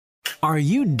Are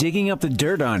you digging up the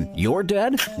dirt on your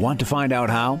dead? Want to find out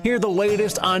how? Hear the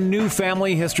latest on new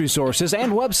family history sources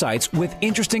and websites with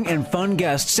interesting and fun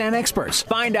guests and experts.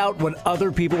 Find out what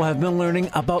other people have been learning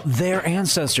about their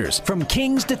ancestors. From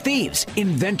kings to thieves,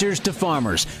 inventors to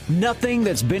farmers, nothing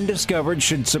that's been discovered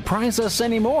should surprise us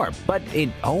anymore, but it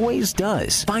always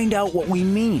does. Find out what we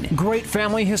mean. Great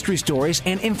family history stories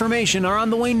and information are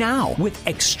on the way now with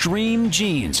Extreme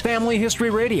Genes, Family History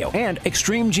Radio, and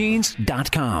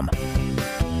extremegenes.com.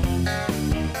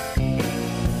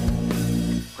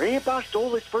 Grandpa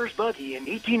stole his first buggy in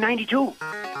 1892.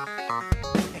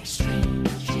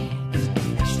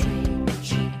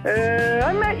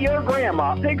 I met your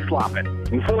grandma pig slopping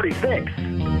in 46.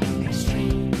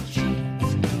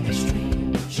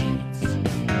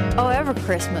 Oh, every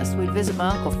Christmas we'd visit my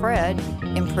Uncle Fred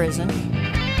in prison.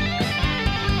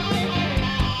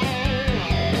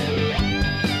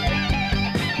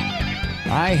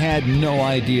 I had no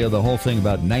idea the whole thing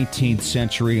about 19th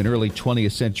century and early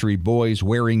 20th century boys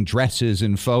wearing dresses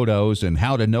in photos and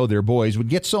how to know their boys would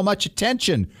get so much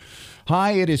attention.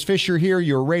 Hi, it is Fisher here,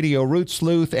 your radio root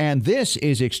sleuth, and this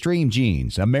is Extreme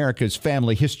Genes, America's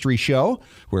family history show,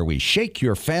 where we shake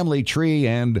your family tree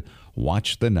and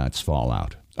watch the nuts fall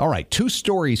out. All right, 2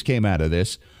 stories came out of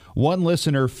this. One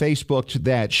listener Facebooked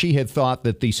that she had thought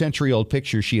that the century-old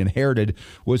picture she inherited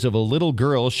was of a little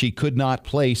girl she could not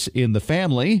place in the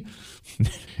family.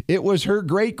 It was her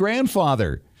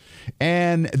great-grandfather.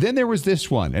 And then there was this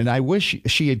one, and I wish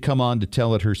she had come on to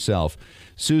tell it herself.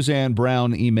 Suzanne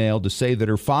Brown emailed to say that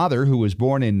her father, who was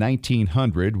born in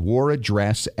 1900, wore a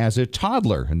dress as a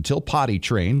toddler until potty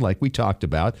trained, like we talked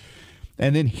about.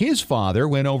 And then his father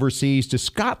went overseas to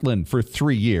Scotland for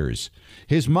 3 years.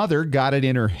 His mother got it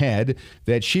in her head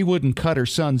that she wouldn't cut her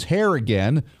son's hair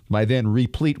again, by then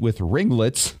replete with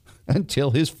ringlets,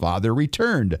 until his father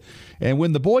returned. And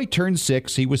when the boy turned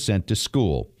 6, he was sent to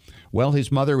school. Well,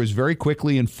 his mother was very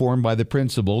quickly informed by the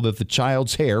principal that the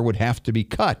child's hair would have to be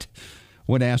cut.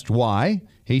 When asked why,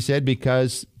 he said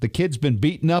because the kid's been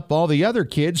beating up all the other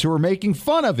kids who were making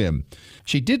fun of him.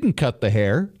 She didn't cut the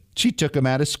hair. She took him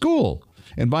out of school.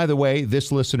 And by the way, this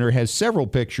listener has several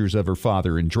pictures of her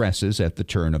father in dresses at the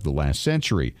turn of the last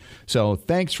century. So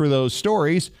thanks for those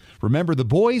stories. Remember, the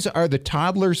boys are the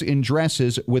toddlers in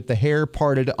dresses with the hair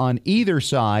parted on either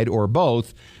side or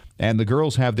both, and the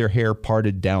girls have their hair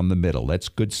parted down the middle. That's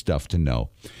good stuff to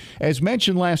know. As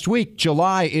mentioned last week,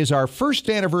 July is our first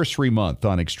anniversary month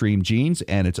on Extreme Genes,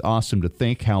 and it's awesome to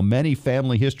think how many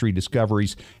family history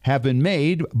discoveries have been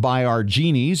made by our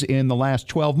genies in the last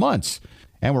 12 months.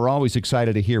 And we're always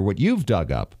excited to hear what you've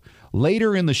dug up.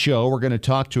 Later in the show, we're going to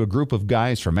talk to a group of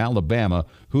guys from Alabama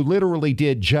who literally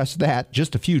did just that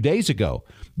just a few days ago.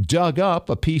 Dug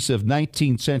up a piece of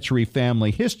 19th century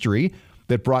family history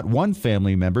that brought one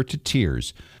family member to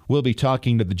tears. We'll be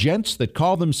talking to the gents that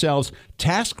call themselves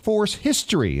Task Force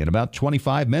History in about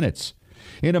 25 minutes.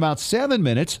 In about 7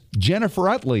 minutes, Jennifer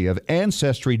Utley of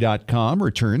Ancestry.com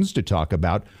returns to talk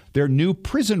about their new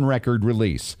prison record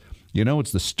release. You know,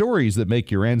 it's the stories that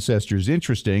make your ancestors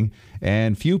interesting,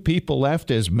 and few people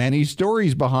left as many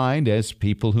stories behind as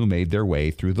people who made their way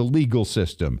through the legal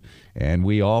system. And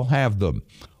we all have them.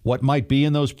 What might be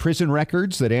in those prison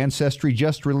records that Ancestry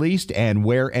just released, and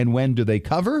where and when do they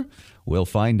cover? We'll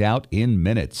find out in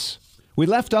minutes. We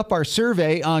left up our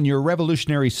survey on your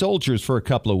Revolutionary soldiers for a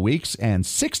couple of weeks, and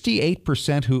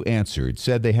 68% who answered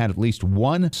said they had at least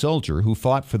one soldier who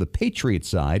fought for the Patriot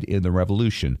side in the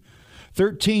Revolution.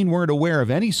 13 weren't aware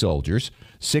of any soldiers,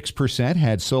 6%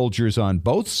 had soldiers on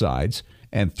both sides,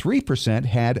 and 3%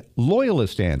 had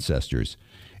loyalist ancestors.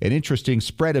 An interesting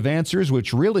spread of answers,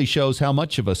 which really shows how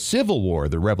much of a civil war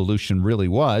the Revolution really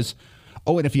was.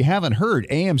 Oh, and if you haven't heard,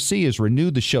 AMC has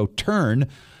renewed the show Turn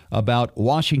about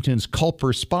Washington's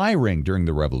Culper spy ring during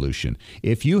the Revolution.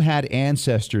 If you had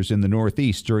ancestors in the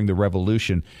Northeast during the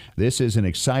Revolution, this is an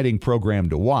exciting program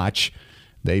to watch.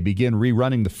 They begin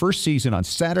rerunning the first season on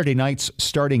Saturday nights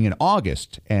starting in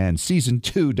August, and season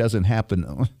 2 doesn't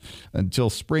happen until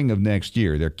spring of next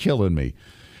year. They're killing me.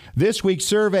 This week's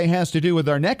survey has to do with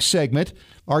our next segment.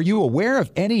 Are you aware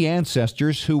of any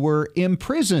ancestors who were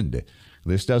imprisoned?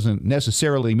 This doesn't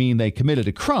necessarily mean they committed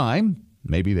a crime.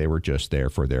 Maybe they were just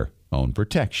there for their own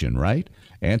protection, right?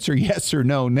 Answer yes or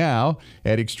no now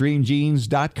at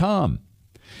extremegenes.com.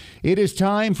 It is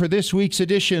time for this week's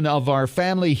edition of our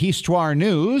Family Histoire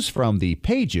News from the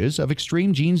pages of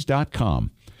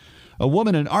extremegenes.com. A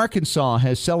woman in Arkansas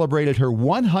has celebrated her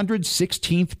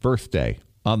 116th birthday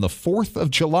on the 4th of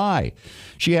July.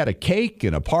 She had a cake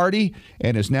and a party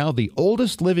and is now the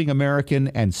oldest living American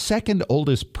and second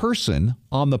oldest person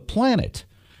on the planet.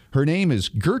 Her name is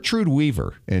Gertrude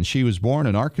Weaver, and she was born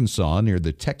in Arkansas near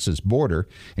the Texas border.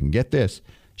 And get this,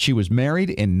 she was married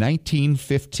in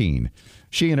 1915.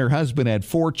 She and her husband had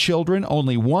 4 children,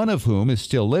 only one of whom is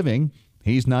still living.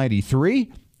 He's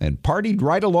 93 and partied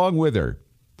right along with her.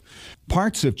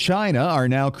 Parts of China are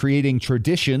now creating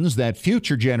traditions that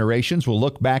future generations will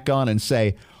look back on and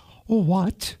say,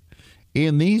 "What?"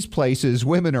 In these places,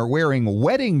 women are wearing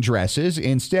wedding dresses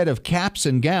instead of caps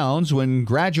and gowns when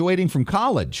graduating from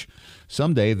college.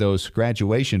 Someday, those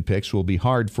graduation pics will be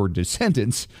hard for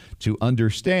descendants to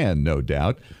understand, no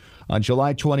doubt. On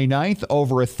July 29th,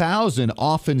 over 1,000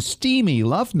 often steamy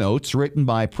love notes written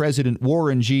by President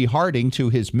Warren G. Harding to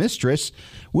his mistress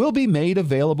will be made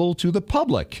available to the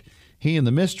public. He and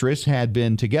the mistress had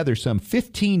been together some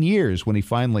 15 years when he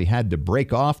finally had to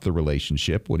break off the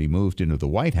relationship when he moved into the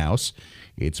White House.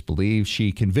 It's believed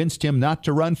she convinced him not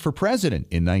to run for president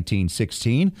in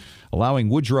 1916, allowing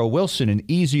Woodrow Wilson an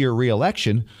easier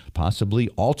re-election, possibly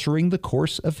altering the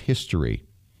course of history.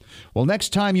 Well,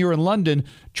 next time you're in London,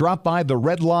 drop by the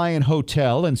Red Lion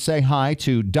Hotel and say hi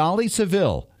to Dolly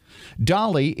Seville.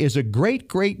 Dolly is a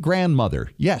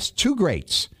great-great-grandmother. Yes, 2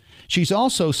 greats. She's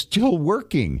also still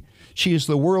working. She is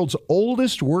the world's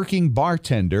oldest working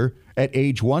bartender at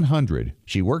age 100.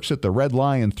 She works at the Red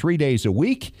Lion 3 days a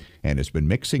week and has been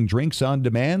mixing drinks on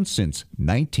demand since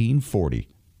 1940.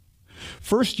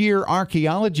 First-year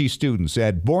archaeology students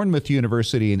at Bournemouth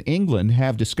University in England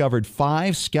have discovered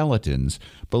 5 skeletons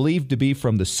believed to be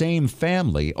from the same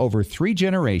family over 3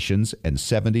 generations and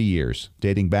 70 years,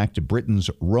 dating back to Britain's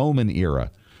Roman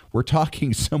era. We're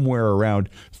talking somewhere around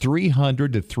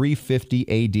 300 to 350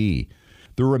 A.D.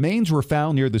 The remains were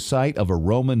found near the site of a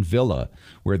Roman villa,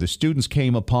 where the students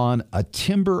came upon a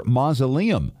timber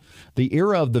mausoleum. The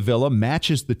era of the villa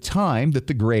matches the time that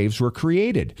the graves were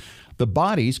created. The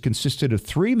bodies consisted of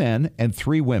 3 men and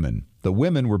 3 women. The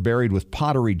women were buried with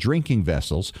pottery drinking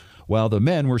vessels, while the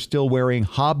men were still wearing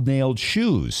hobnailed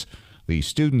shoes. The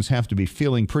students have to be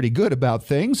feeling pretty good about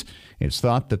things. It's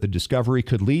thought that the discovery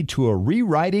could lead to a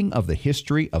rewriting of the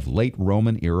history of late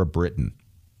Roman-era Britain.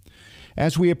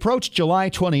 As we approach July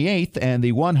 28th and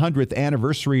the 100th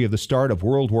anniversary of the start of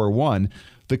World War I,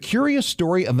 the curious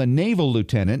story of a naval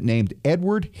lieutenant named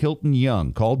Edward Hilton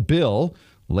Young, called Bill,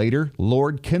 later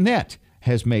Lord Kennet,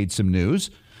 has made some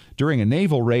news. During a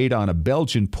naval raid on a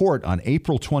Belgian port on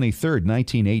April 23,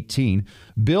 1918,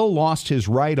 Bill lost his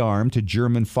right arm to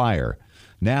German fire.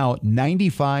 Now,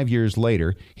 95 years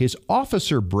later, his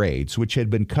officer braids, which had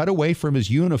been cut away from his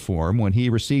uniform when he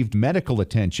received medical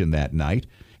attention that night,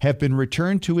 have been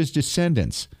returned to his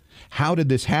descendants. How did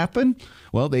this happen?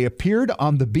 Well, they appeared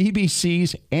on the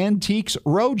BBC's Antiques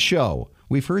Roadshow.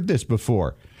 We've heard this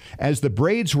before. As the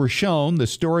braids were shown, the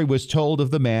story was told of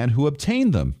the man who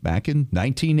obtained them back in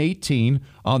 1918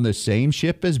 on the same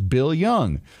ship as Bill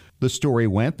Young. The story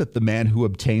went that the man who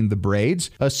obtained the braids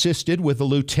assisted with a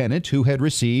lieutenant who had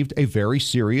received a very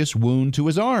serious wound to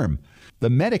his arm.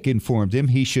 The medic informed him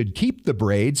he should keep the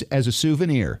braids as a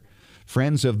souvenir.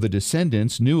 Friends of the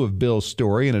descendants knew of Bill's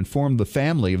story and informed the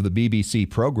family of the BBC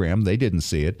program. They didn't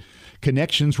see it.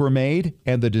 Connections were made,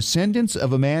 and the descendants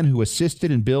of a man who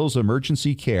assisted in Bill's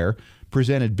emergency care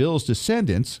presented Bill's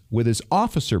descendants with his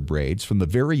officer braids from the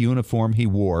very uniform he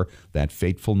wore that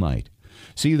fateful night.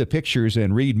 See the pictures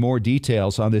and read more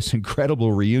details on this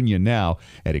incredible reunion now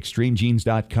at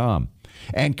extremejeans.com.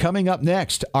 And coming up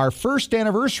next, our first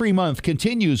anniversary month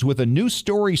continues with a new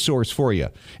story source for you.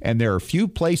 And there are few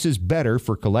places better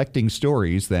for collecting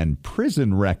stories than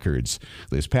prison records.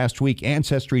 This past week,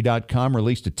 Ancestry.com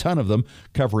released a ton of them,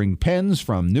 covering pens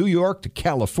from New York to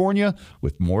California,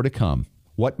 with more to come.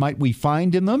 What might we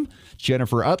find in them?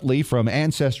 Jennifer Utley from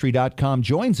Ancestry.com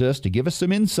joins us to give us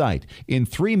some insight in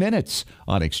 3 minutes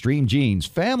on Extreme Genes,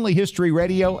 Family History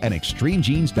Radio, and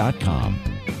ExtremeGenes.com.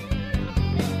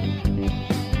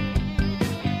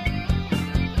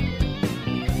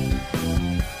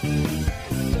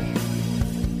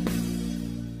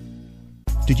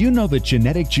 Did you know that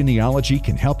genetic genealogy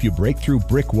can help you break through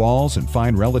brick walls and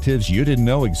find relatives you didn't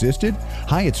know existed?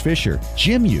 Hi, it's Fisher.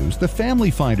 Jim used the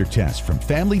Family Finder test from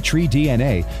Family Tree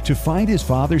DNA to find his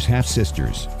father's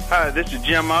half-sisters. Hi, this is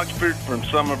Jim Oxford from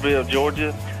Summerville,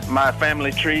 Georgia. My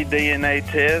Family Tree DNA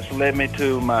test led me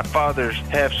to my father's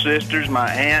half-sisters, my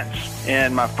aunts,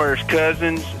 and my first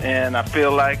cousins, and I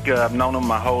feel like I've known them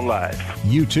my whole life.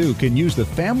 You, too, can use the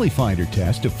Family Finder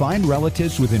test to find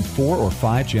relatives within 4 or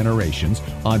 5 generations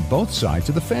on both sides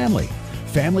of the family.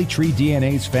 Family Tree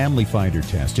DNA's Family Finder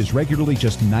test is regularly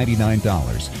just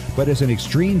 $99. But as an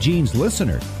Extreme Genes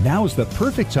listener, now is the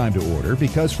perfect time to order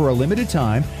because for a limited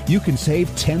time, you can save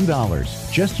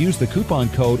 $10. Just use the coupon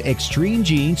code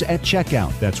EXTREMEGENES at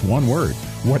checkout. That's one word.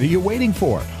 What are you waiting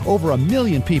for? Over 1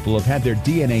 million people have had their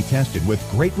DNA tested with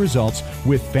great results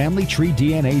with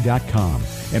FamilyTreeDNA.com.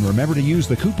 And remember to use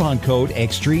the coupon code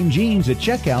EXTREMEGENES at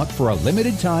checkout for a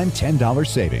limited time $10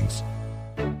 savings.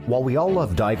 While we all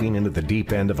love diving into the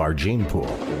deep end of our gene pool,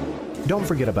 don't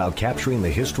forget about capturing the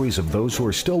histories of those who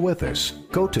are still with us.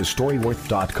 Go to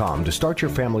Storyworth.com to start your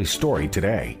family's story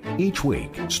today. Each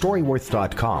week,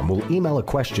 Storyworth.com will email a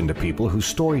question to people whose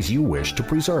stories you wish to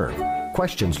preserve.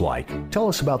 Questions like, tell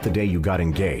us about the day you got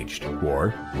engaged,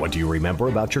 or what do you remember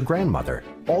about your grandmother?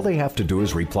 All they have to do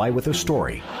is reply with a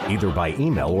story, either by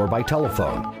email or by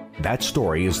telephone. That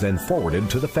story is then forwarded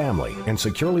to the family and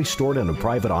securely stored in a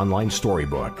private online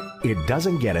storybook. It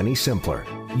doesn't get any simpler.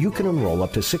 You can enroll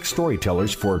up to 6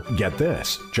 storytellers for, get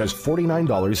this, just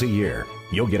 $49 a year.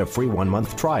 You'll get a free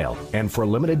 1-month trial, and for a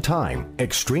limited time,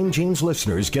 Extreme Genes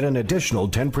listeners get an additional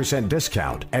 10%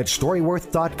 discount at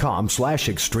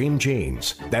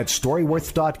Storyworth.com/ExtremeGenes. That's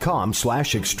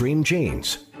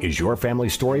Storyworth.com/ExtremeGenes. Is your family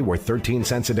story worth 13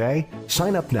 cents a day?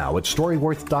 Sign up now at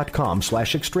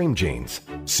Storyworth.com/ExtremeGenes.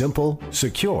 Simple,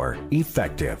 secure,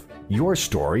 effective. Your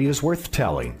story is worth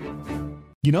telling.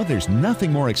 You know, there's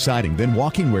nothing more exciting than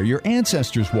walking where your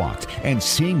ancestors walked and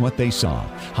seeing what they saw.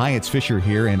 Hi, it's Fisher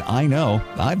here, and I know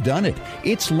I've done it.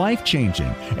 It's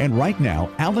life-changing. And right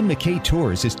now, Alan McKay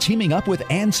Tours is teaming up with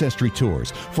Ancestry Tours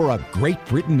for a Great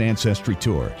Britain Ancestry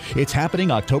Tour. It's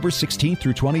happening October 16th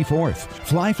through 24th.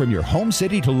 Fly from your home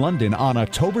city to London on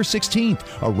October 16th,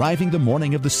 arriving the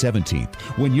morning of the 17th,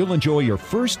 when you'll enjoy your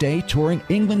first day touring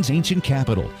England's ancient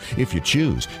capital. If you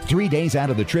choose, 3 days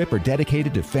out of the trip are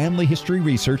dedicated to family history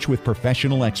research with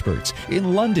professional experts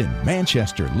in London,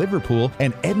 Manchester, Liverpool,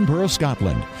 and Edinburgh,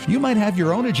 Scotland. You might have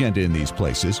your own agenda in these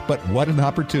places, but what an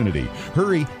opportunity.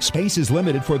 Hurry, space is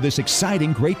limited for this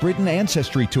exciting Great Britain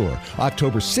Ancestry Tour,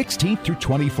 October 16th through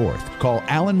 24th. Call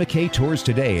Alan McKay Tours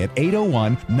today at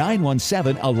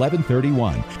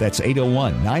 801-917-1131. That's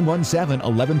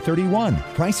 801-917-1131.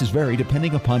 Prices vary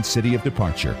depending upon city of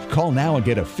departure. Call now and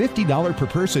get a $50 per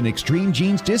person Extreme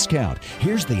Genes discount.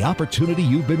 Here's the opportunity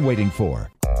you've been waiting for.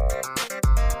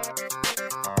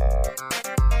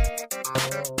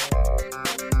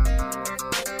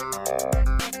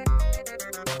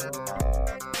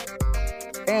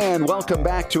 And welcome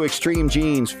back to Extreme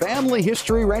Genes Family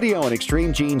History Radio and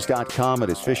ExtremeGenes.com. It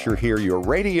is Fisher here, your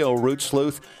radio root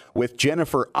sleuth, with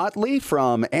Jennifer Utley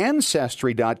from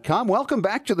Ancestry.com. Welcome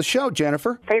back to the show,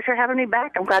 Jennifer. Thanks for having me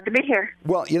back. I'm glad to be here.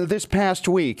 Well, you know, this past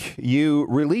week, you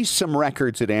released some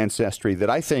records at Ancestry that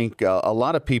I think a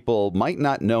lot of people might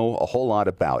not know a whole lot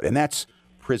about, and that's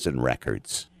prison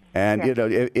records. And, you know,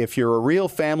 if you're a real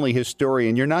family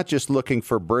historian, you're not just looking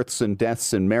for births and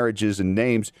deaths and marriages and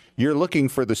names. You're looking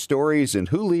for the stories, and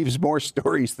who leaves more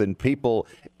stories than people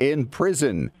in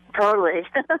prison? Totally.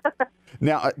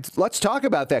 Now, let's talk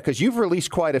about that, because you've released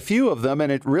quite a few of them,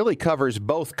 and it really covers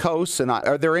both coasts. And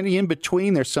are there any in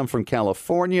between? There's some from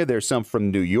California. There's some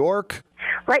from New York.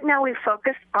 Right now we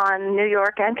focus on New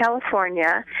York and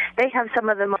California. They have some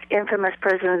of the most infamous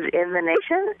prisons in the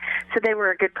nation, so they were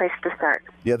a good place to start.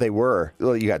 Yeah, they were.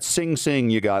 Well, you got Sing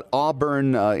Sing, you got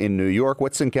Auburn in New York.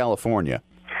 What's in California?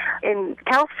 In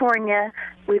California,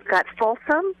 we've got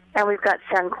Folsom and we've got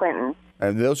San Quentin.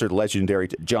 And those are legendary.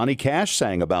 Johnny Cash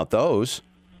sang about those.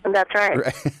 That's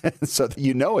right. So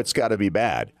you know it's got to be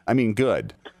bad. I mean,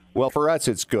 good. Well, for us,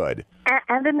 it's good.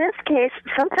 And in this case,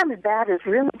 sometimes bad is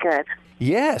really good.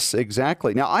 Yes,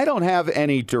 exactly. Now, I don't have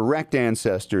any direct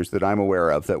ancestors that I'm aware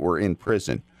of that were in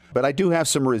prison, but I do have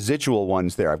some residual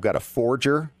ones there. I've got a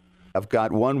forger. I've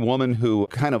got one woman who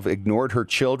kind of ignored her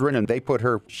children, and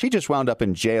she just wound up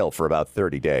in jail for about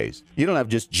 30 days. You don't have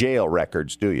just jail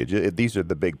records, do you? These are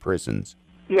the big prisons.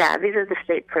 Yeah, these are the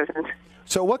state prisons.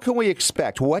 So what can we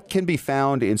expect? What can be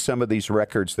found in some of these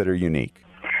records that are unique?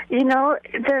 You know,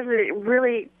 because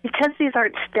these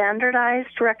aren't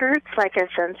standardized records like a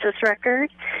census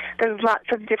record, there's lots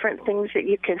of different things that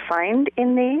you can find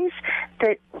in these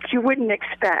that you wouldn't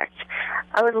expect.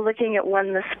 I was looking at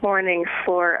one this morning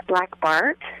for Black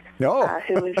Bart,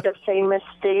 who was the famous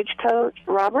stagecoach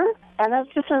robber. And that's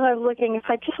just as I was looking, if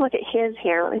I just look at his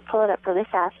here, let me pull it up really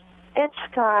fast. It's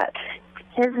got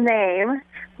his name,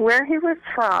 where he was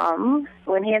from,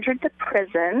 when he entered the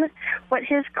prison, what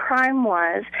his crime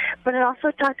was, but it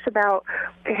also talks about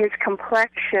his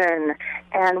complexion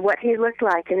and what he looked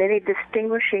like and any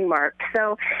distinguishing marks.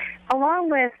 So along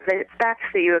with the facts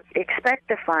that you expect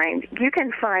to find, you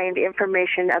can find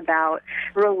information about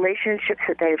relationships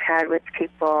that they've had with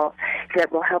people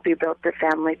that will help you build the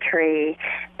family tree,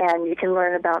 and you can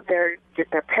learn about their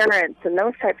parents and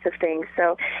those types of things.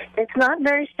 So it's not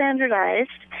very standardized,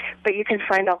 but you can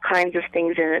find all kinds of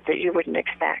things in it that you wouldn't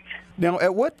expect. Now,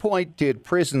 at what point did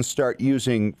prisons start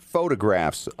using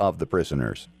photographs of the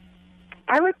prisoners?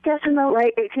 I would guess in the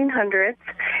late 1800s,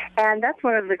 and that's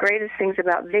one of the greatest things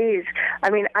about these. I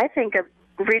mean, I think a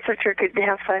researcher could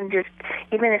have fun just,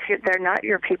 even if they're not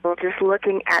your people, just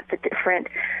looking at the different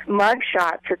mug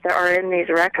shots that there are in these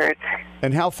records.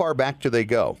 And how far back do they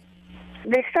go?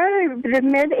 They started the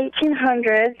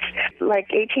mid-1800s, like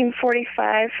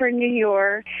 1845 for New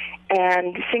York,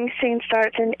 and Sing Sing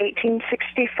starts in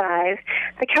 1865.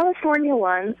 The California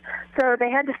ones, so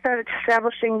they had to start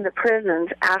establishing the prisons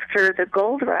after the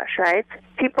gold rush, right?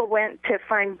 People went to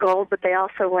find gold, but they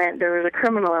also there was a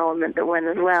criminal element that went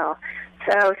as well.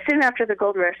 So soon after the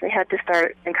gold rush, they had to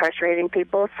start incarcerating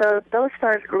people. So those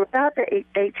started about the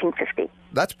 1850.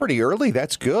 That's pretty early.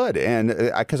 That's good. And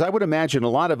because I would imagine a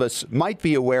lot of us might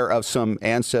be aware of some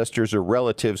ancestors or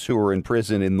relatives who were in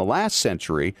prison in the last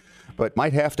century, but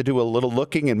might have to do a little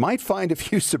looking and might find a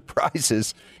few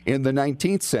surprises in the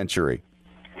 19th century.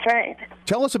 That's right.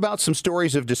 Tell us about some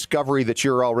stories of discovery that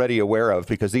you're already aware of,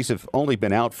 because these have only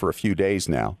been out for a few days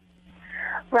now.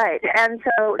 Right, and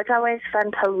so it's always fun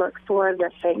to look for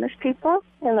the famous people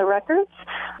in the records.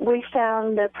 We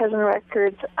found the prison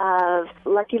records of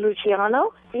Lucky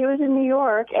Luciano. He was in New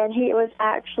York, and he was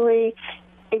actually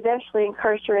eventually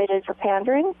incarcerated for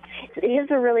pandering. It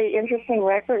is a really interesting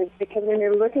record because when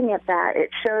you're looking at that, it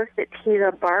shows that he's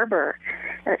a barber,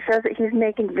 and it shows that he's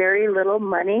making very little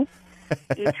money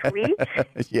each week.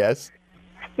 Yes.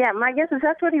 Yeah, my guess is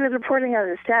that's what he was reporting on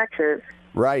his taxes.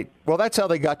 Right. Well, that's how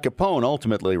they got Capone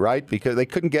ultimately, right? Because they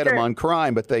couldn't get him on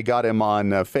crime, but they got him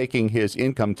on faking his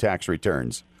income tax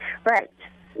returns. Right.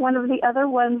 One of the other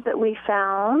ones that we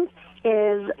found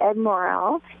is Ed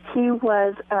Morrell. He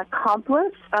was an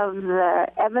accomplice of the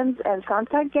Evans and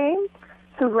Sontag gang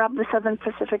who robbed the Southern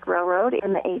Pacific Railroad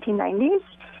in the 1890s.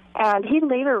 And he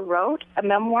later wrote a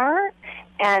memoir,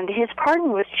 and his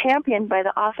pardon was championed by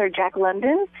the author Jack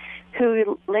London,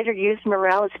 who later used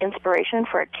Morrell as inspiration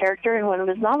for a character in one of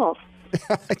his novels.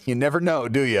 You never know,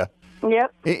 do you?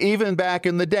 Yep. Even back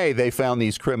in the day, they found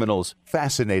these criminals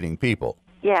fascinating people.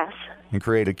 Yes. And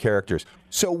created characters.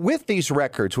 So with these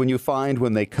records, when you find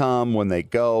when they come, when they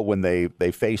go, when they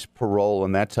face parole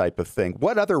and that type of thing,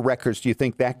 what other records do you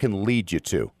think that can lead you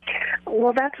to?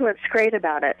 Well, that's what's great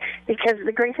about it, because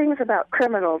the great thing is about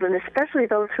criminals, and especially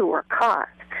those who were caught,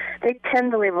 they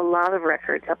tend to leave a lot of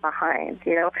records up behind,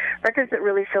 records that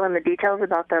really fill in the details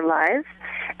about their lives.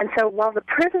 And so while the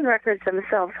prison records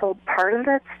themselves hold part of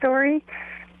that story,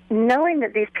 knowing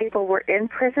that these people were in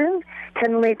prison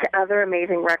can lead to other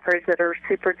amazing records that are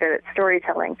super good at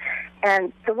storytelling.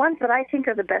 And the ones that I think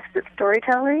are the best at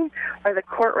storytelling are the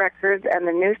court records and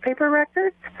the newspaper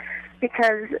records,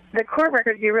 because the court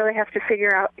records, you really have to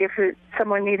figure out if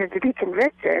someone needed to be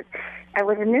convicted. And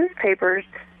with the newspapers,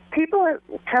 people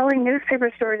telling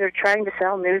newspaper stories are trying to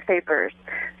sell newspapers.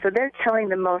 So they're telling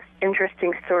the most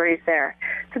interesting stories there.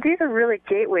 So these are really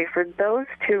gateway for those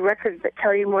two records that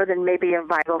tell you more than maybe a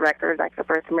vital record like the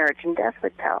birth, marriage, and death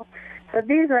would tell. So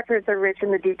these records are rich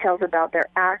in the details about their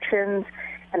actions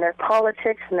and their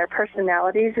politics and their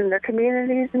personalities and their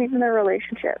communities and even their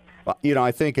relationships. Well,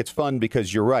 I think it's fun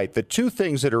because you're right. The two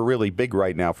things that are really big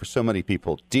right now for so many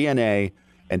people, DNA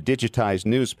and digitized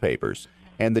newspapers.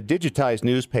 And the digitized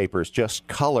newspapers just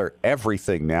color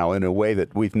everything now in a way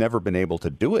that we've never been able to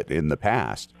do it in the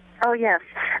past. Oh, yes.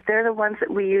 They're the ones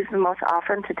that we use the most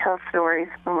often to tell stories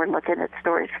when we're looking at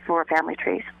stories for family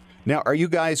trees. Now, are you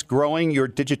guys growing your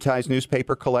digitized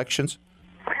newspaper collections?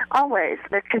 Always.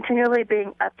 They're continually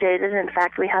being updated. In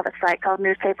fact, we have a site called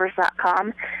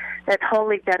newspapers.com that's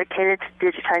wholly dedicated to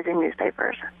digitizing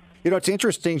newspapers. It's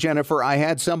interesting, Jennifer. I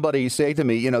had somebody say to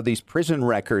me, these prison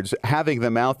records, having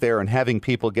them out there and having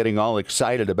people getting all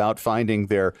excited about finding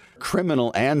their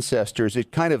criminal ancestors,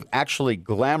 it kind of actually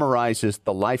glamorizes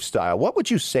the lifestyle. What would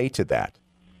you say to that?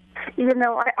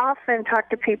 I often talk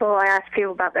to people, I ask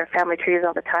people about their family trees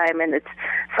all the time, and it's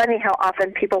funny how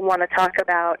often people want to talk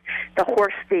about the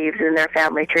horse thieves in their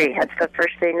family tree. That's the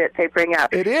first thing that they bring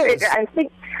up. It is. I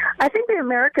think the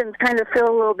Americans kind of feel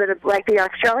a little bit of like the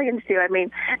Australians do. I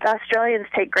mean, the Australians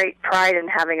take great pride in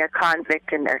having a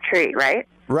convict in their tree, right?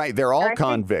 Right, they're all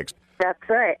convicts. That's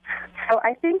right. So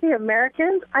I think the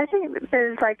Americans, I think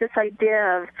there's like this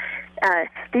idea of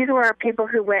these were people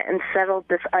who went and settled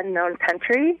this unknown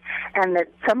country, and that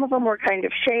some of them were kind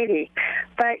of shady.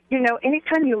 But, you know,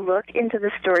 anytime you look into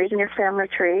the stories in your family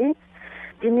tree,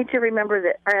 you need to remember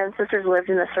that our ancestors lived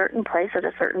in a certain place at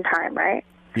a certain time, right?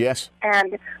 Yes.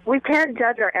 And we can't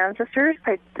judge our ancestors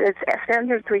by the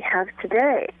standards we have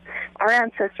today. Our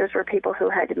ancestors were people who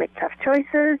had to make tough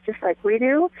choices, just like we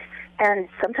do, and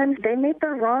sometimes they made the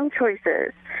wrong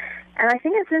choices. And I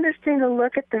think it's interesting to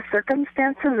look at the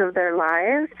circumstances of their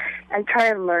lives and try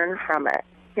and learn from it.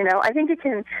 You know, I think it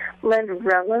can lend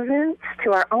relevance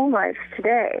to our own lives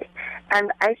today.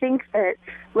 And I think that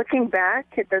looking back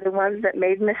at the ones that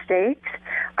made mistakes,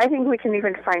 I think we can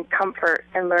even find comfort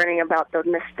in learning about the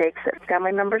mistakes that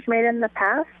family members made in the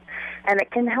past. And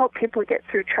it can help people get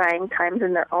through trying times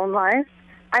in their own lives.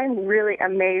 I'm really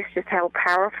amazed just how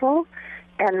powerful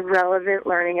and relevant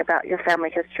learning about your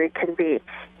family history can be.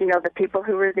 You know, the people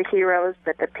who were the heroes,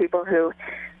 but the people who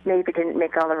maybe didn't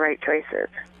make all the right choices.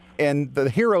 And the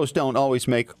heroes don't always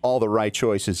make all the right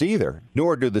choices either,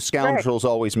 nor do the scoundrels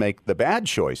always make the bad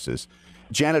choices.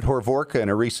 Janet Horvorka, in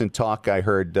a recent talk I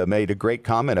heard, made a great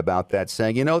comment about that,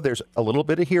 saying, you know, there's a little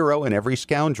bit of hero in every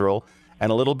scoundrel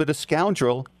and a little bit of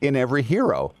scoundrel in every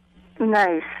hero.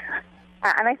 Nice.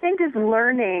 And I think just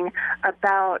learning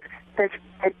about the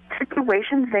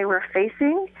situations they were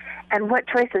facing and what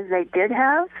choices they did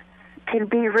have can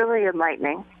be really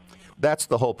enlightening. That's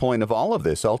the whole point of all of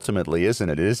this, ultimately, isn't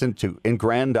it? It isn't to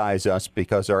aggrandize us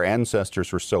because our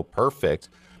ancestors were so perfect,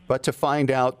 but to find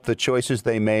out the choices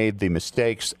they made, the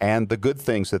mistakes, and the good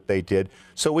things that they did,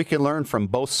 so we can learn from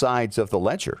both sides of the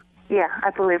ledger. Yeah,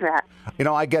 I believe that. You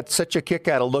know, I get such a kick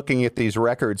out of looking at these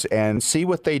records and see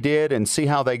what they did and see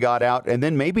how they got out, and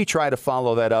then maybe try to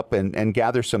follow that up and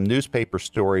gather some newspaper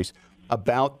stories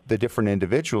about the different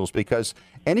individuals, because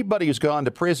anybody who's gone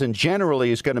to prison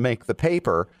generally is going to make the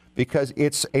paper because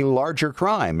it's a larger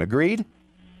crime. Agreed?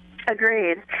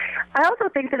 Agreed. I also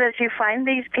think that as you find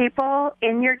these people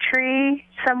in your tree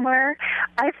somewhere,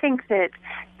 I think that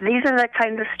these are the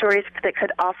kinds of stories that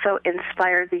could also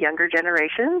inspire the younger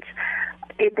generations.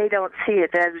 They don't see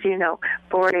it as, you know,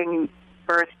 boarding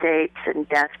birth dates and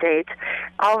death dates.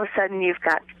 All of a sudden you've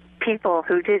got people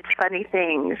who did funny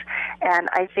things, and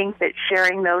I think that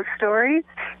sharing those stories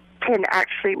can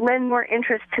actually lend more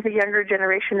interest to the younger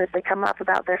generation as they come up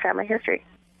about their family history.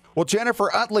 Well,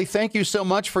 Jennifer Utley, thank you so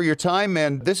much for your time,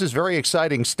 and this is very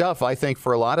exciting stuff, I think,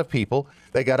 for a lot of people.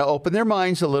 They got to open their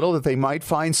minds a little that they might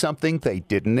find something they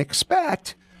didn't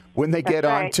expect when they get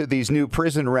onto these new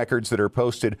prison records that are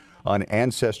posted on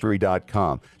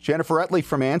Ancestry.com. Jennifer Utley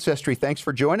from Ancestry, thanks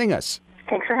for joining us.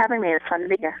 Thanks for having me. It's fun to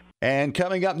be here. And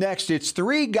coming up next, it's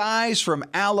three guys from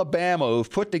Alabama who've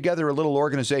put together a little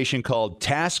organization called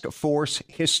Task Force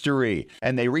History.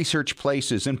 And they research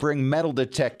places and bring metal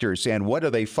detectors. And what do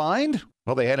they find?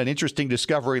 Well, they had an interesting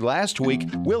discovery last week.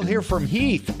 We'll hear from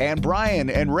Heath and Brian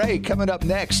and Ray coming up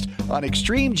next on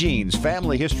Extreme Genes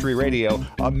Family History Radio,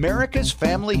 America's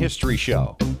Family History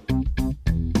Show.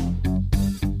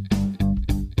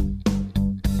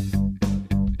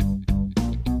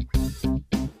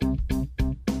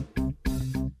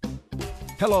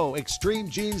 Hello, Extreme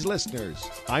Genes listeners.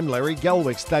 I'm Larry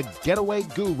Gelwicks, the getaway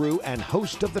guru and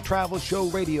host of the Travel Show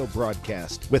radio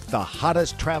broadcast with the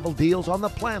hottest travel deals on the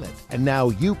planet. And now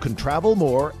you can travel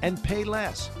more and pay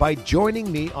less by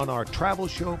joining me on our Travel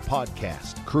Show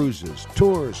podcast. Cruises,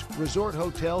 tours, resort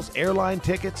hotels, airline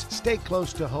tickets, stay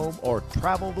close to home, or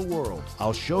travel the world.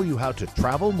 I'll show you how to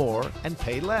travel more and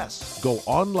pay less. Go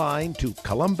online to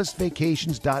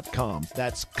ColumbusVacations.com.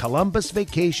 That's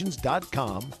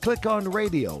ColumbusVacations.com. Click on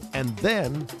radio and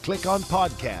then click on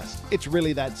podcast. It's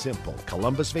really that simple.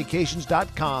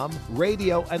 ColumbusVacations.com,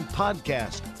 radio and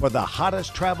podcast for the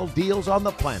hottest travel deals on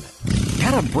the planet.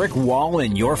 Got a brick wall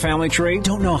in your family tree?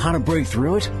 Don't know how to break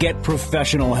through it? Get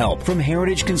professional help from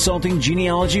Heritage Consulting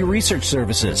Genealogy Research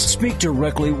Services. Speak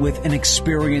directly with an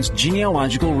experienced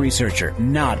genealogical researcher,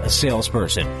 not a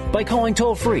salesperson, by calling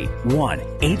toll-free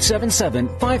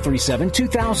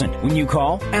 1-877-537-2000. When you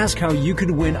call, ask how you could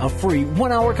win a free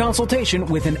 1-hour consultation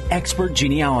with an expert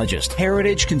genealogist.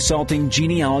 Heritage Consulting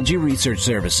Genealogy Research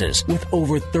Services, with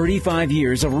over 35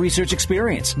 years of research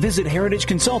experience. Visit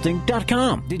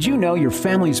heritageconsulting.com. Did you know your your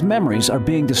family's memories are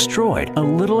being destroyed a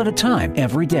little at a time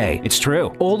every day. It's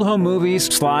true. Old home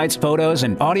movies, slides, photos,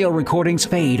 and audio recordings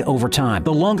fade over time.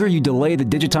 The longer you delay the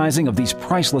digitizing of these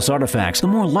priceless artifacts, the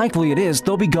more likely it is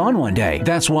they'll be gone one day.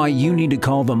 That's why you need to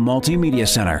call the Multimedia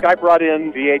Center. I brought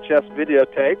in VHS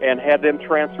videotape and had them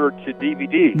transferred to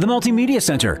DVD. The Multimedia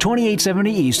Center,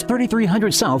 2870 East,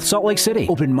 3300 South, Salt Lake City.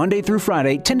 Open Monday through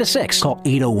Friday, 10 to 6. Call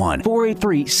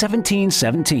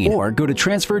 801-483-1717 or go to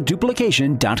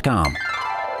transferduplication.com.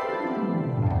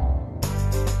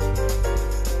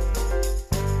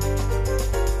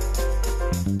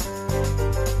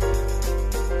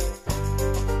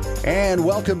 And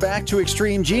welcome back to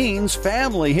Extreme Genes,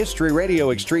 Family History Radio,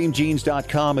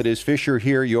 extremegenes.com. It is Fisher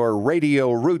here, your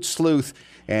radio root sleuth.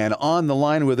 And on the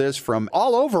line with us from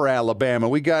all over Alabama,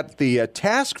 we got the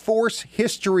Task Force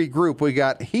History Group. We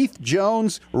got Heath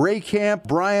Jones, Ray Camp,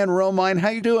 Brian Romine. How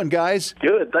you doing, guys?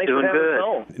 Good. Thanks for having us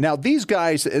on. Now, these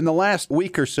guys, in the last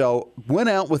week or so, went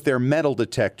out with their metal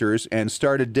detectors and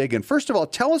started digging. First of all,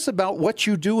 tell us about what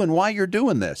you do and why you're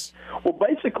doing this. Well,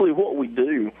 basically what we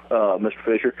do, Mr.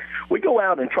 Fisher, we go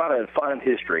out and try to find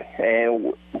history,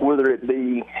 and whether it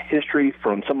be history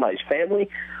from somebody's family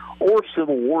or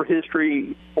Civil War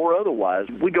history or otherwise,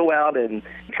 we go out and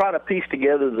try to piece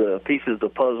together the pieces of the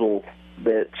puzzle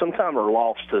that sometimes are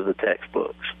lost to the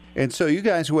textbooks. And so you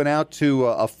guys went out to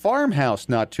a farmhouse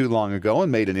not too long ago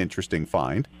and made an interesting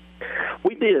find.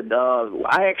 We did.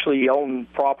 I actually own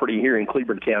property here in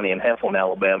Cleveland County in Heflin,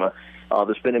 Alabama,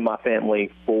 that's been in my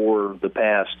family for the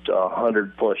past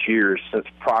 100-plus years, since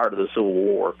prior to the Civil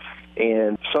War.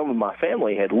 And some of my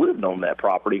family had lived on that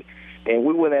property. And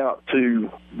we went out to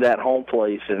that home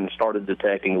place and started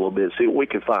detecting a little bit, see what we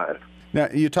could find. Now,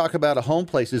 you talk about a home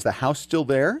place. Is the house still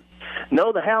there?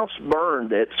 No, the house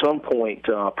burned at some point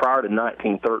prior to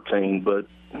 1913, but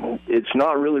it's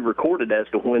not really recorded as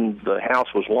to when the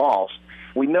house was lost.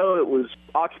 We know it was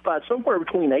occupied somewhere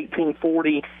between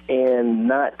 1840 and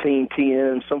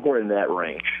 1910, somewhere in that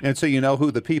range. And so you know who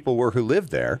the people were who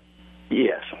lived there?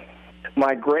 Yes.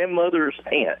 My grandmother's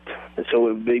aunt, so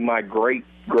it would be my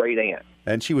great-great-aunt.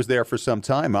 And she was there for some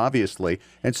time, obviously.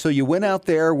 And so you went out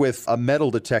there with a metal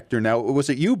detector. Now, was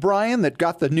it you, Brian, that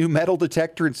got the new metal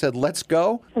detector and said, let's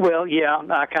go? Well, yeah,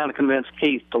 I kind of convinced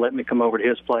Keith to let me come over to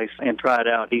his place and try it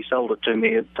out. He sold it to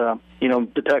me.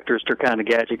 Detectors are kind of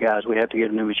gadget guys. We have to get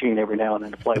a new machine every now and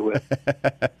then to play with.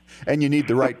 And you need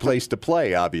the right place to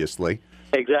play, obviously.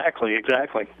 Exactly.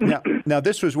 Now,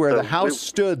 this was where the house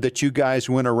stood that you guys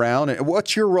went around.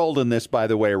 What's your role in this, by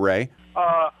the way, Ray?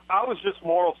 I was just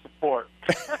moral support.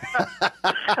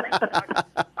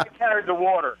 I carried the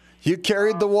water. You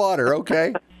carried the water,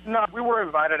 okay. No, we were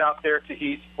invited out there to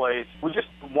Heath's place. We just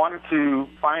wanted to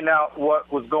find out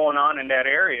what was going on in that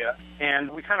area,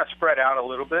 and we kind of spread out a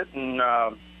little bit, and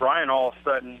Brian all of a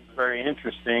sudden, very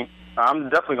interesting. I'm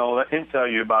definitely going to let him tell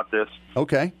you about this.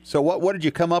 Okay. So what did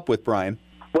you come up with, Brian?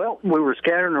 Well, we were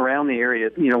scattering around the area.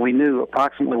 We knew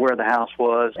approximately where the house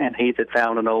was, and Heath had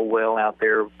found an old well out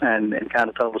there and kind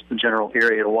of told us the general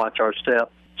area to watch our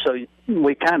step. So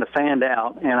we kind of fanned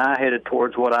out, and I headed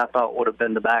towards what I thought would have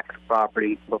been the back of the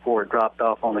property before it dropped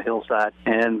off on the hillside.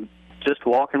 And just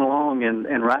walking along,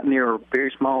 and right near a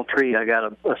very small tree, I got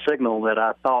a signal that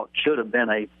I thought should have been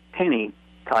a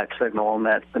penny-type signal on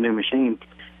the new machine.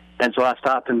 And so I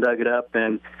stopped and dug it up,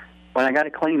 and when I got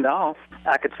it cleaned off,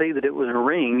 I could see that it was a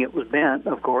ring. It was bent,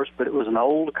 of course, but it was an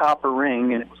old copper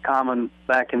ring, and it was common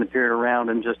back in the period around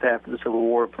and just after the Civil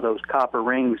War for those copper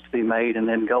rings to be made and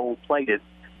then gold-plated.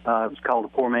 It was called a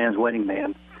poor man's wedding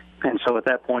band. And so at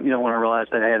that point, when I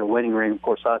realized that I had a wedding ring, of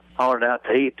course, I hollered out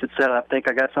to Heath and said, I think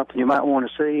I got something you might want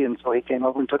to see, and so he came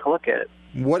over and took a look at it.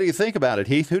 What do you think about it,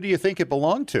 Heath? Who do you think it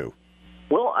belonged to?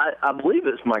 Well, I believe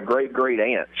it's my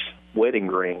great-great-aunt's wedding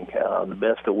ring, the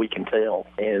best that we can tell,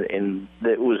 and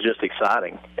it was just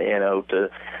exciting, to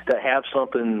have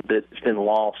something that's been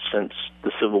lost since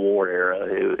the Civil War era.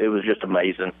 It was just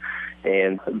amazing,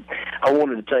 and I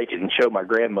wanted to take it and show my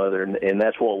grandmother, and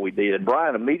that's what we did.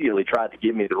 Brian immediately tried to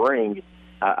give me the ring.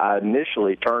 I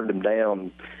initially turned him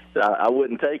down. I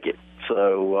wouldn't take it,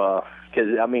 so because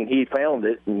he found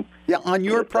it. And, on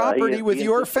your property with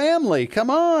your family. Come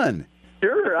on.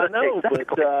 Sure, I know, exactly.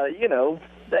 But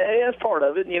that's part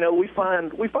of it. We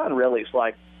find relics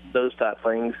like those type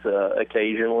things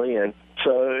occasionally, and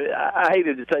so I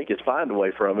hated to take his find away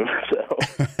from him. So,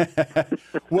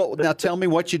 well, now tell me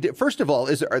what you did. First of all,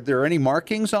 are there any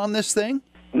markings on this thing?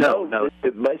 No.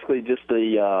 It basically just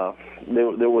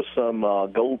there was some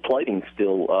gold plating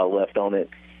still left on it,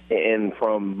 and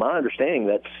from my understanding,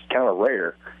 that's kind of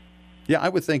rare. Yeah, I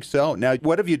would think so. Now,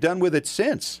 what have you done with it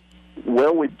since?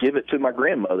 Well, we'd give it to my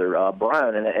grandmother,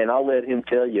 Brian, and I'll let him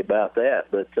tell you about that.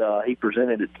 But he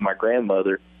presented it to my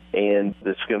grandmother, and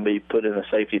it's going to be put in a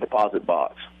safety deposit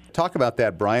box. Talk about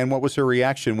that, Brian. What was her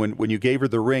reaction when you gave her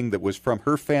the ring that was from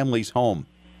her family's home?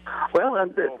 Well,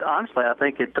 honestly, I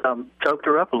think it choked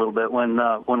her up a little bit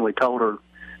when we told her,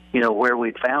 where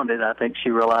we'd found it. I think she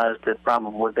realized that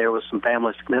probably there was some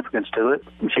family significance to it.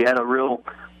 She had a real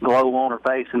glow on her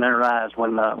face and in her eyes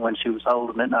when she was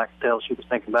holding it, and I could tell she was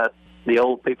thinking about the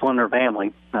old people in her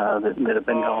family that have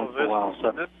been gone for a while.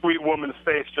 So this sweet woman's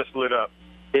face just lit up.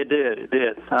 It did.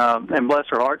 And bless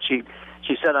her heart, she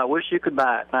said, "I wish you could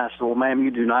buy it." And I said, "Well, ma'am,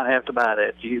 you do not have to buy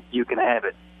that. You can have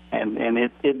it." And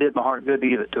it did my heart good to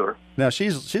give it to her. Now,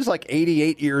 she's like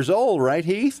 88 years old, right,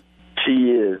 Heath?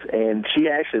 She is, and she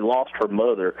actually lost her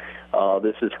mother.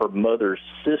 This is her mother's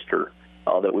sister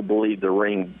that we believe the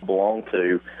ring belonged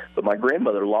to. But my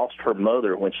grandmother lost her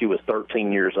mother when she was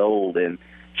 13 years old, and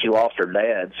she lost her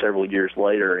dad several years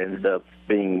later, ended up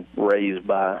being raised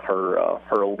by her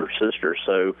older sister.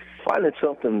 So finding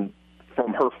something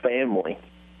from her family,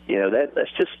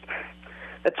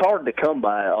 that's hard to come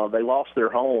by. They lost their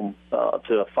home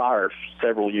to a fire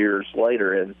several years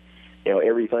later, and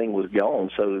everything was gone.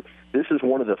 So this is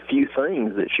one of the few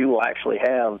things that she will actually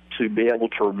have to be able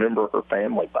to remember her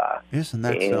family by. Isn't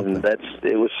that something? And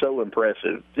it was so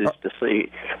impressive just to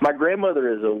see. My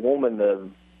grandmother is a woman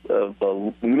of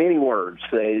many words.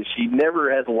 She never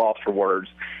has lost her words,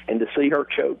 and to see her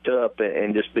choked up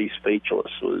and just be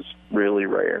speechless was really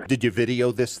rare. Did you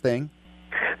video this thing?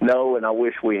 No, and I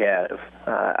wish we had.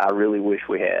 I really wish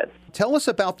we had. Tell us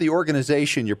about the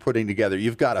organization you're putting together.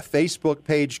 You've got a Facebook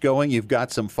page going. You've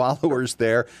got some followers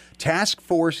there. Task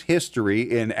Force History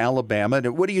in Alabama.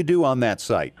 What do you do on that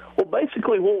site? Well,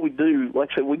 basically what we do,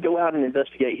 like I said, we go out and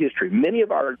investigate history. Many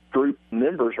of our group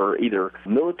members are either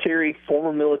military,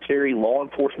 former military, law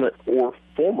enforcement, or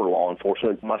former law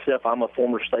enforcement. Myself, I'm a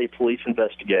former state police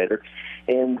investigator.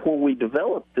 And when we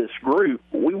developed this group,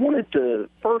 we wanted to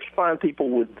first find people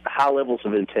with high levels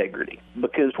of integrity.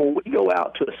 Because when we go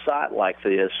out to a site like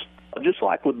this, just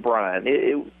like with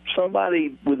Brian,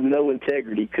 somebody with no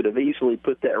integrity could have easily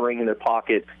put that ring in their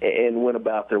pocket and went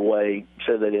about their way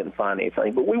so they didn't find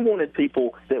anything. But we wanted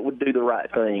people that would do the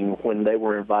right thing when they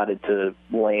were invited to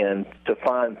land to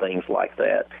find things like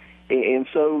that. And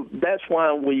so that's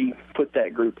why we put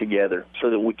that group together, so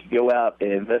that we could go out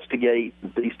and investigate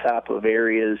these type of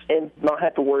areas and not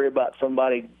have to worry about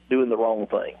somebody doing the wrong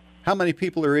thing. How many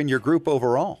people are in your group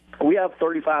overall? We have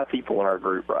 35 people in our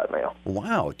group right now.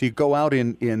 Wow. Do you go out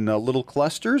in little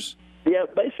clusters? Yeah,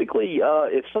 basically,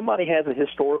 if somebody has a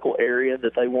historical area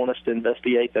that they want us to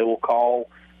investigate, they will call.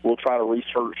 We'll try to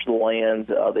research the land,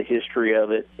 the history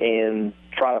of it, and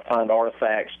try to find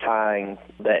artifacts tying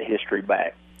that history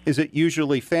back. Is it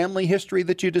usually family history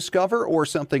that you discover or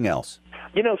something else?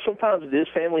 Sometimes it is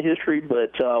family history,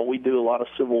 but we do a lot of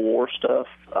Civil War stuff.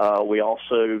 We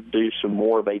also do some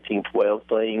more of 1812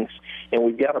 things. And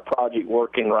we've got a project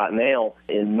working right now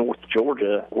in North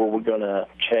Georgia where we're going to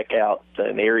check out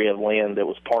an area of land that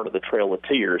was part of the Trail of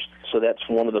Tears. So that's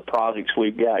one of the projects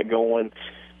we've got going.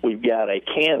 We've got a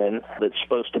cannon that's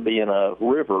supposed to be in a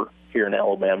river here in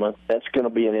Alabama. That's going to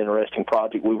be an interesting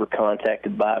project. We were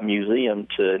contacted by a museum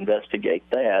to investigate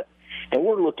that, and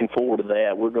we're looking forward to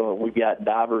that. We've got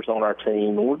divers on our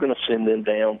team, and we're going to send them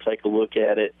down, take a look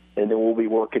at it, and then we'll be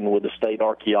working with a state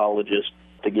archaeologist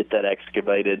to get that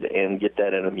excavated and get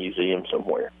that in a museum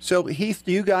somewhere. So, Heath,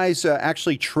 do you guys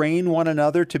actually train one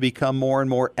another to become more and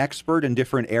more expert in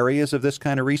different areas of this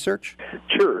kind of research?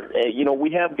 Sure.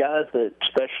 We have guys that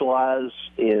specialize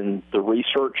in the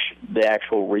research, the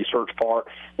actual research part,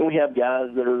 and we have guys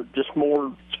that are just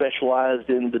more specialized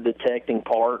in the detecting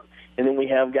part, and then we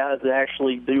have guys that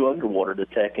actually do underwater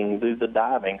detecting, do the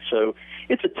diving. So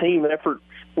it's a team effort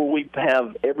where we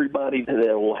have everybody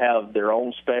that will have their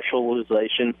own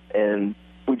specialization, and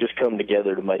we just come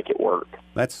together to make it work.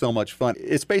 That's so much fun.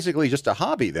 It's basically just a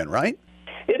hobby then, right?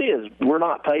 It is. We're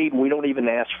not paid. We don't even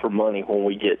ask for money when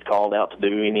we get called out to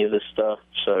do any of this stuff.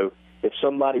 So if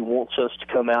somebody wants us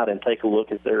to come out and take a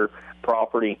look at their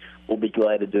property, we'll be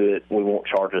glad to do it. We won't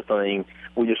charge a thing.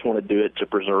 We just want to do it to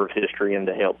preserve history and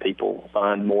to help people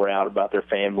find more out about their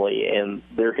family and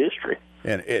their history.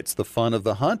 And it's the fun of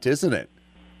the hunt, isn't it?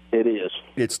 It is.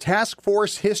 It's Task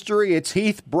Force History. It's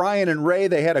Heath, Brian, and Ray.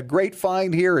 They had a great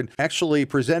find here and actually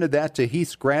presented that to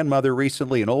Heath's grandmother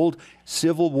recently, an old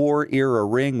Civil War-era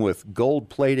ring with gold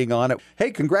plating on it.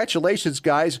 Hey, congratulations,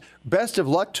 guys. Best of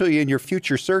luck to you in your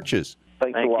future searches.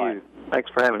 Thank you. Thanks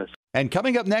for having us. And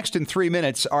coming up next in 3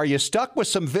 minutes, are you stuck with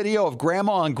some video of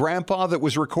Grandma and Grandpa that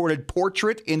was recorded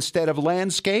portrait instead of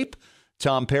landscape?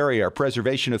 Tom Perry, our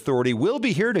preservation authority, will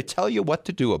be here to tell you what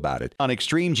to do about it on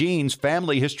Extreme Genes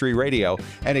Family History Radio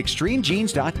and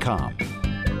extremegenes.com.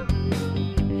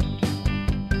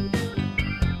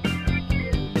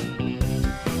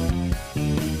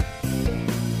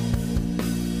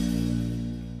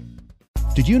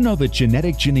 Did you know that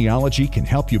genetic genealogy can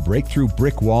help you break through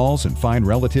brick walls and find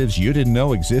relatives you didn't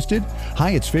know existed?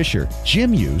 Hi, it's Fisher.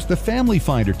 Jim used the Family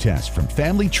Finder test from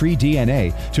Family Tree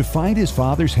DNA to find his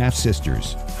father's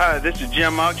half-sisters. Hi, this is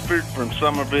Jim Oxford from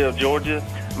Somerville, Georgia.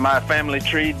 My family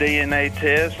tree DNA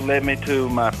test led me to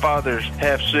my father's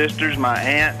half-sisters, my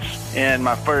aunts, and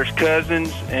my first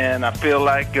cousins, and I feel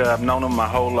like I've known them my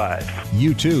whole life.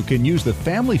 You too can use the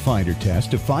Family Finder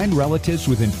test to find relatives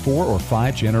within 4 or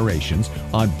 5 generations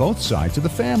on both sides of the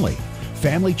family.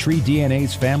 Family Tree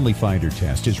DNA's Family Finder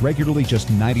test is regularly just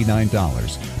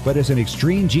 $99, but as an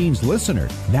Extreme Genes listener,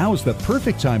 now is the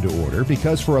perfect time to order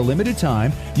because for a limited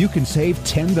time, you can save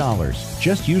 $10.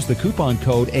 Just use the coupon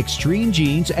code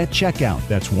EXTREMEGENES at checkout.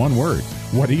 That's one word.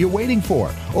 What are you waiting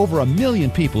for? Over 1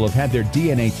 million people have had their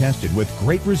DNA tested with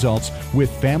great results with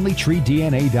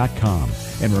FamilyTreeDNA.com.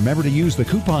 And remember to use the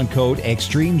coupon code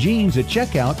EXTREMEGENES at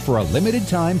checkout for a limited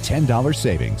time $10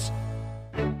 savings.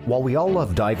 While we all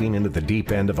love diving into the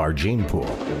deep end of our gene pool,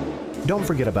 don't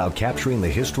forget about capturing the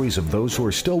histories of those who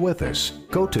are still with us.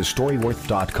 Go to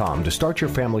Storyworth.com to start your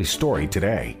family's story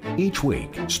today. Each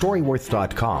week,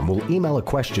 Storyworth.com will email a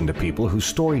question to people whose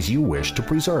stories you wish to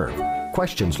preserve.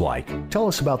 Questions like, tell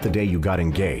us about the day you got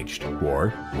engaged,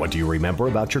 or what do you remember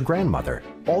about your grandmother?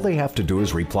 All they have to do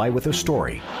is reply with a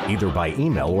story, either by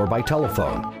email or by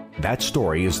telephone. That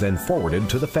story is then forwarded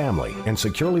to the family and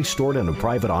securely stored in a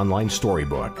private online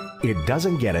storybook. It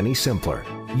doesn't get any simpler.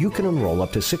 You can enroll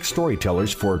up to 6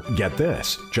 storytellers for, get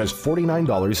this, just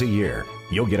 $49 a year.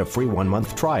 You'll get a free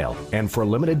 1-month trial, and for a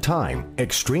limited time,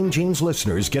 Extreme Genes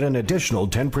listeners get an additional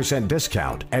 10%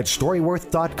 discount at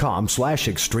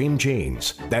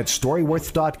Storyworth.com/ExtremeGenes. That's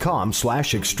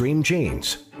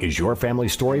Storyworth.com/ExtremeGenes. Is your family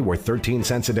story worth 13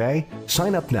 cents a day?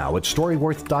 Sign up now at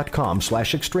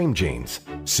Storyworth.com/ExtremeGenes.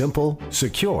 Simple,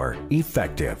 secure,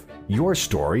 effective. Your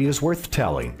story is worth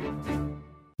telling.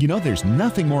 You know, there's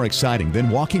nothing more exciting than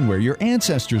walking where your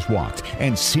ancestors walked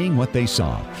and seeing what they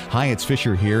saw. Hi, it's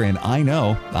Fisher here, and I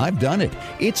know I've done it.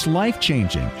 It's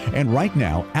life-changing. And right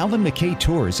now, Alan McKay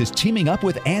Tours is teaming up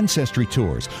with Ancestry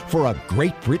Tours for a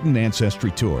Great Britain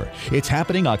Ancestry Tour. It's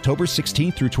happening October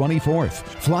 16th through 24th.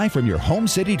 Fly from your home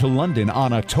city to London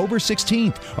on October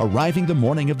 16th, arriving the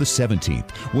morning of the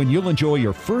 17th, when you'll enjoy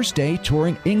your first day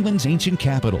touring England's ancient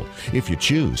capital. If you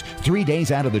choose, 3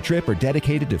 days out of the trip are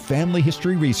dedicated to family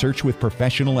history research with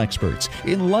professional experts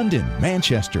in London,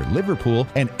 Manchester, Liverpool,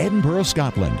 and Edinburgh,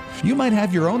 Scotland. You might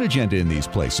have your own agenda in these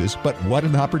places, but what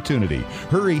an opportunity.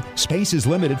 Hurry, space is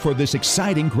limited for this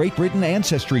exciting Great Britain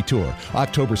Ancestry Tour,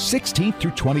 October 16th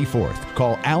through 24th.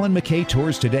 Call Alan McKay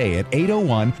Tours today at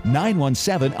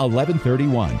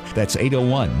 801-917-1131. That's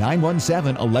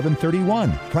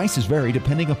 801-917-1131. Prices vary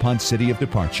depending upon city of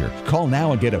departure. Call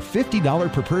now and get a $50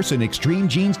 per person Extreme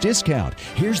Genes discount.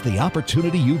 Here's the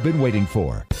opportunity you've been waiting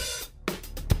for.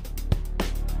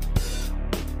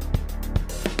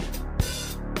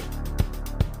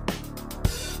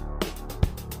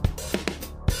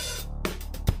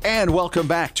 And welcome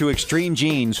back to Extreme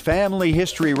Genes Family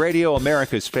History Radio,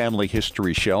 America's Family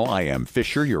History Show. I am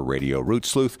Fisher, your radio root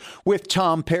sleuth, with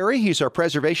Tom Perry. He's our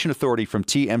preservation authority from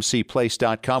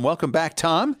tmcplace.com. Welcome back,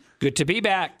 Tom. Good to be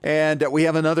back. And we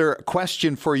have another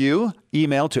question for you.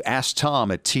 Email to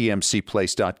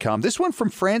asktom@tmcplace.com. This one from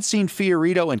Francine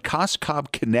Fiorito in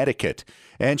Coscob, Connecticut.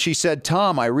 And she said,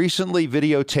 Tom, I recently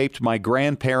videotaped my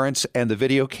grandparents and the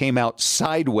video came out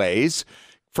sideways.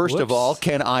 First of all,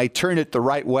 can I turn it the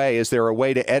right way? Is there a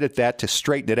way to edit that to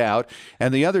straighten it out?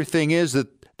 And the other thing is that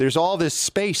there's all this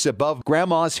space above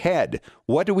Grandma's head.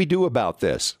 What do we do about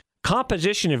this?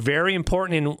 Composition is very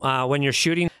important when you're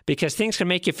shooting because things can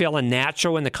make you feel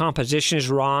unnatural when the composition is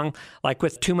wrong, like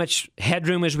with too much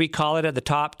headroom, as we call it, at the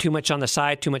top, too much on the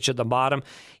side, too much at the bottom.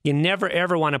 You never,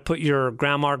 ever want to put your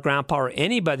grandma or grandpa or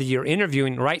anybody you're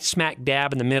interviewing right smack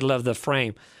dab in the middle of the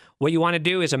frame. What you want to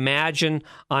do is imagine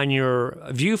on your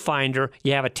viewfinder,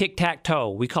 you have a tic-tac-toe.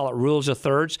 We call it rules of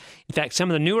thirds. In fact, some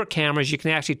of the newer cameras, you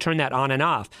can actually turn that on and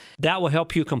off. That will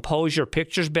help you compose your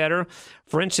pictures better.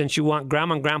 For instance, you want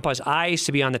Grandma and Grandpa's eyes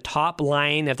to be on the top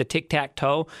line of the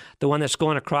tic-tac-toe, the one that's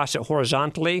going across it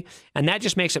horizontally, and that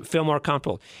just makes it feel more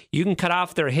comfortable. You can cut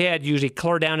off their head, usually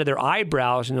clear down to their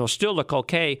eyebrows, and it'll still look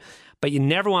okay. but you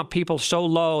never want people so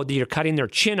low that you're cutting their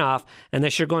chin off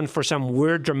unless you're going for some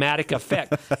weird dramatic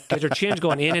effect, because their chin's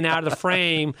going in and out of the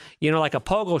frame, like a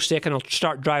pogo stick, and it'll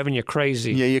start driving you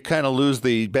crazy. Yeah, you kind of lose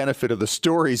the benefit of the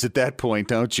stories at that point,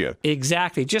 don't you?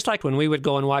 Exactly. Just like when we would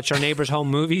go and watch our neighbors' home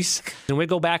movies, and we'd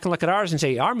go back and look at ours and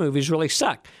say, our movies really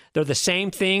suck. They're the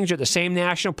same things, they're the same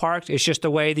national parks, it's just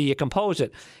the way that you compose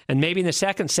it. And maybe in the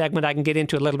second segment I can get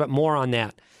into a little bit more on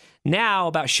that. Now,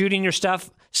 about shooting your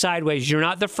stuff sideways, you're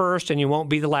not the first and you won't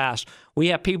be the last. We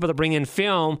have people that bring in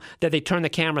film that they turn the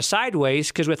camera sideways,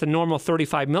 because with a normal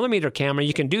 35 millimeter camera,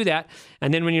 you can do that.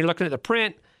 And then when you're looking at the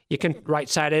print, you can right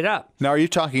side it up. Now, are you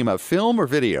talking about film or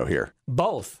video here?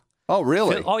 Both. Oh,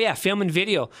 really? Oh, yeah, film and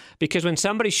video. Because when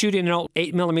somebody's shooting an old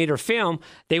 8 millimeter film,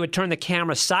 they would turn the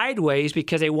camera sideways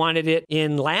because they wanted it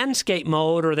in landscape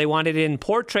mode or they wanted it in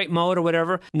portrait mode or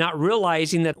whatever, not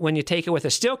realizing that when you take it with a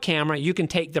still camera, you can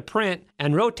take the print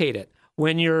and rotate it.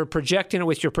 When you're projecting it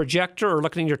with your projector or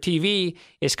looking at your TV,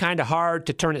 it's kind of hard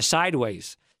to turn it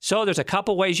sideways. So there's a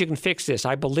couple ways you can fix this.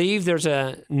 I believe there's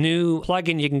a new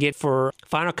plugin you can get for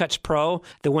Final Cuts Pro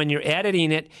that when you're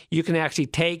editing it, you can actually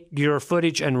take your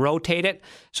footage and rotate it.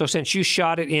 So since you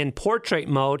shot it in portrait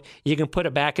mode, you can put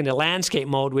it back into landscape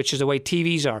mode, which is the way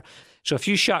TVs are. So if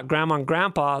you shot Grandma and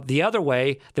Grandpa the other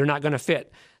way, they're not going to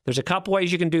fit. There's a couple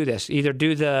ways you can do this. Either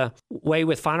do the way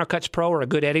with Final Cuts Pro or a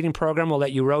good editing program will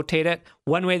let you rotate it.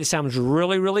 One way that sounds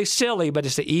really, really silly, but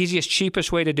it's the easiest,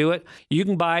 cheapest way to do it. You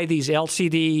can buy these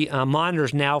LCD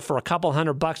monitors now for a couple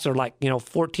 $100. They're like,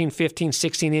 14, 15,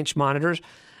 16-inch monitors.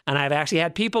 And I've actually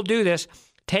had people do this.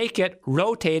 Take it,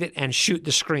 rotate it, and shoot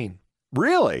the screen.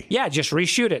 Really? Yeah, just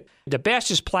reshoot it. The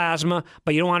best is plasma,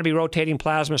 but you don't want to be rotating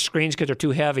plasma screens because they're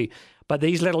too heavy. But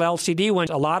these little LCD ones,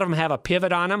 a lot of them have a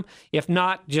pivot on them. If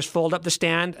not, just fold up the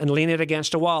stand and lean it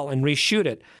against a wall and reshoot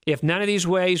it. If none of these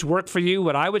ways work for you,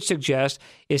 what I would suggest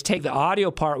is take the audio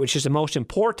part, which is the most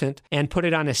important, and put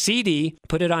it on a CD,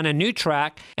 put it on a new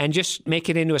track, and just make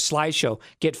it into a slideshow.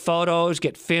 Get photos,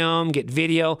 get film, get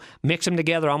video, mix them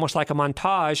together almost like a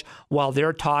montage while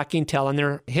they're talking, telling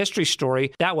their history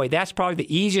story. That way, that's probably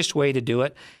the easiest way to do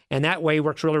it. And that way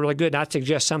works really, really good. And I'd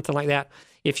suggest something like that.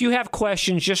 If you have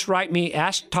questions, just write me,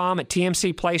 ask Tom at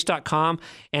tmcplace.com,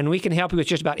 and we can help you with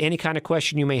just about any kind of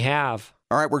question you may have.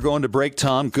 All right, we're going to break,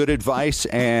 Tom. Good advice.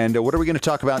 And what are we going to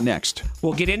talk about next?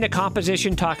 We'll get into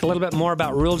composition, talk a little bit more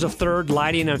about rules of third,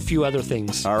 lighting, and a few other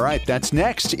things. All right, that's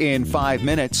next in 5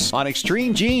 minutes on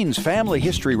Extreme Genes Family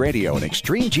History Radio and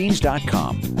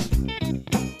extremegenes.com.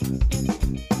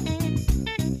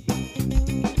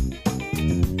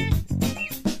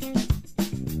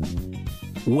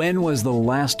 When was the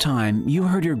last time you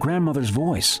heard your grandmother's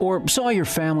voice or saw your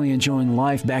family enjoying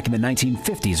life back in the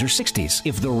 1950s or 60s?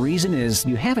 If the reason is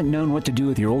you haven't known what to do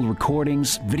with your old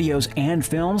recordings, videos, and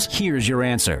films, here's your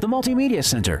answer. The Multimedia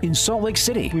Center in Salt Lake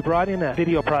City. We brought in a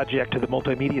video project to the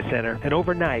Multimedia Center, and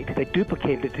overnight they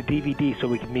duplicated it to DVD so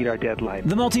we could meet our deadline.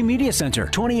 The Multimedia Center,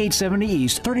 2870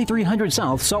 East, 3300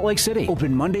 South, Salt Lake City.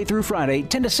 Open Monday through Friday,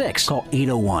 10 to 6. Call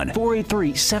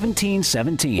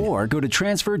 801-483-1717 or go to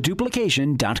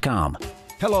transferduplication.com.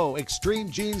 Hello, Extreme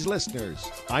Genes listeners.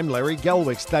 I'm Larry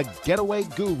Gelwicks, the getaway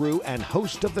guru and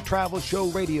host of the Travel Show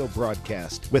radio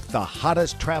broadcast with the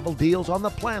hottest travel deals on the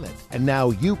planet. And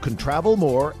now you can travel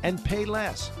more and pay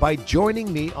less by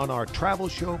joining me on our Travel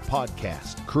Show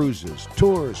podcast. Cruises,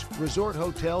 tours, resort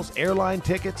hotels, airline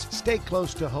tickets, stay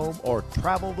close to home, or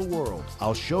travel the world.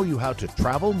 I'll show you how to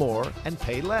travel more and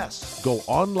pay less. Go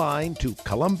online to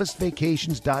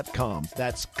columbusvacations.com.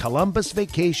 That's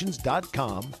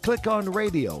columbusvacations.com. Click on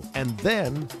radio and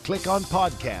then click on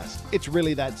podcast. It's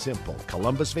really that simple.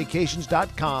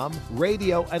 columbusvacations.com,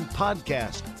 radio and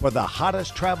podcast for the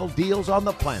hottest travel deals on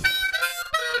the planet.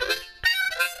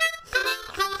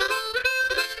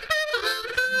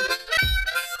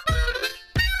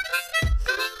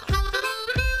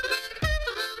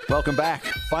 Welcome back.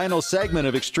 Final segment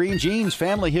of Extreme Genes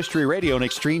Family History Radio and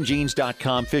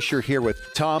extremegenes.com. Fisher here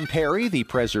with Tom Perry, the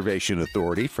Preservation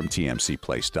Authority from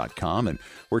tmcplace.com. And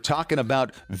we're talking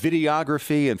about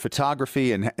videography and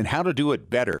photography and how to do it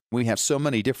better. We have so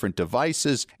many different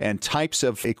devices and types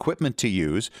of equipment to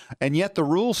use, and yet the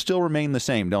rules still remain the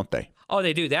same, don't they? Oh,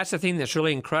 they do. That's the thing that's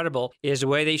really incredible is the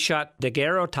way they shot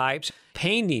daguerreotypes,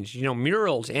 paintings,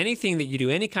 murals, anything that you do,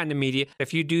 any kind of media.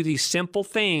 If you do these simple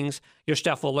things, your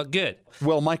stuff will look good.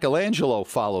 Well, Michelangelo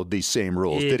followed these same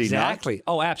rules, did he not? Exactly.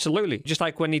 Oh, absolutely. Just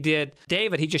like when he did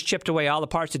David, he just chipped away all the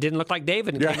parts that didn't look like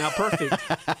David and came out perfect.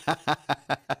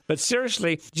 But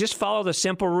seriously, just follow the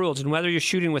simple rules. And whether you're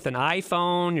shooting with an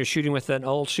iPhone, you're shooting with an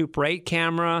old Super 8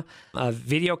 camera, a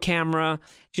video camera,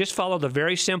 just follow the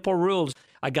very simple rules.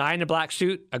 A guy in a black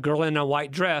suit, a girl in a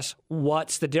white dress,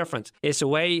 what's the difference? It's the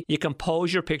way you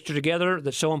compose your picture together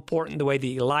that's so important, the way that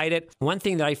you light it. One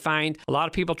thing that I find, a lot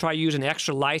of people try using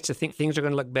extra lights to think things are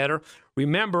going to look better.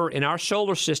 Remember, in our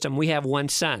solar system, we have one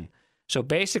sun. So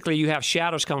basically, you have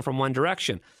shadows come from one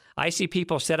direction. I see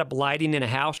people set up lighting in a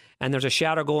house, and there's a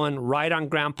shadow going right on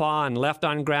Grandpa and left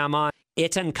on Grandma.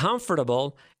 It's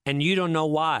uncomfortable, and you don't know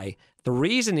why. The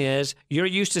reason is you're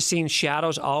used to seeing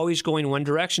shadows always going one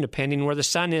direction, depending where the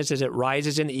sun is as it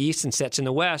rises in the east and sets in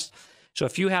the west. So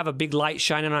if you have a big light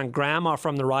shining on Grandma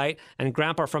from the right and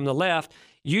Grandpa from the left,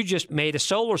 you just made a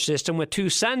solar system with two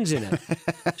suns in it.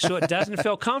 So it doesn't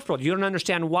feel comfortable. You don't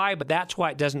understand why, but that's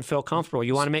why it doesn't feel comfortable.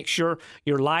 You want to make sure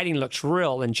your lighting looks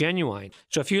real and genuine.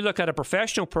 So if you look at a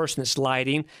professional person that's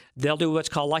lighting, they'll do what's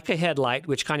called like a headlight,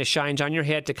 which kind of shines on your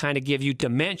head to kind of give you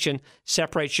dimension,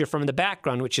 separates you from the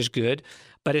background, which is good,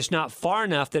 but it's not far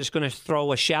enough that it's going to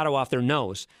throw a shadow off their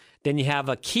nose. Then you have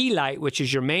a key light, which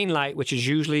is your main light, which is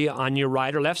usually on your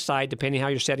right or left side, depending how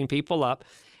you're setting people up.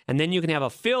 And then you can have a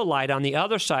fill light on the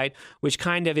other side, which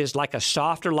kind of is like a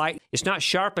softer light. It's not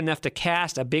sharp enough to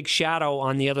cast a big shadow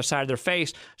on the other side of their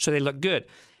face, so they look good.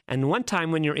 And one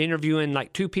time when you're interviewing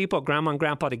like two people, Grandma and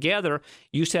Grandpa together,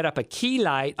 you set up a key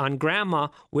light on Grandma,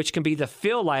 which can be the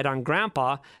fill light on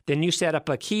Grandpa. Then you set up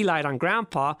a key light on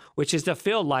Grandpa, which is the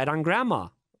fill light on Grandma.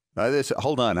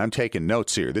 Hold on, I'm taking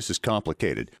notes here. This is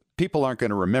complicated. People aren't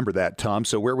going to remember that, Tom,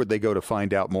 so where would they go to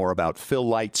find out more about fill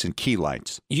lights and key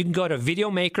lights? You can go to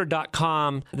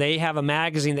videomaker.com. They have a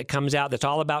magazine that comes out that's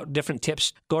all about different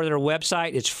tips. Go to their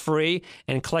website. It's free,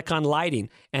 and click on lighting,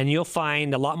 and you'll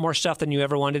find a lot more stuff than you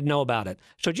ever wanted to know about it.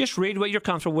 So just read what you're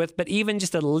comfortable with, but even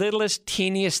just the littlest,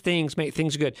 teeniest things make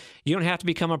things good. You don't have to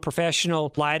become a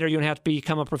professional lighter. You don't have to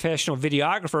become a professional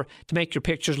videographer to make your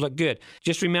pictures look good.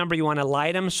 Just remember, you want to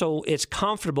light them so it's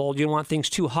comfortable. You don't want things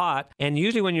too hot, and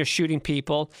usually when you're shooting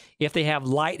people, if they have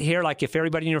light hair, like if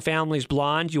everybody in your family is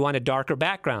blonde, you want a darker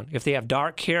background. If they have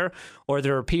dark hair or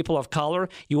they're people of color,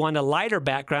 you want a lighter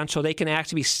background so they can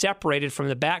actually be separated from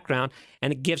the background,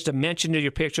 and it gives dimension to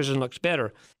your pictures and looks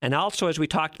better. And also, as we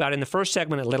talked about in the first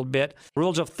segment a little bit,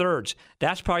 rules of thirds.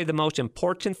 That's probably the most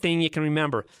important thing you can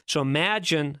remember. So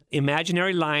imagine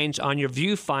imaginary lines on your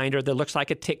viewfinder that looks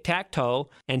like a tic-tac-toe,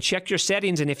 and check your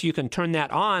settings, and if you can turn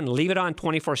that on, leave it on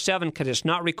 24/7, because it's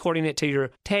not recording it to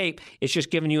your tape, it's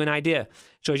just giving you an idea.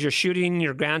 So as you're shooting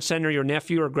your grandson or your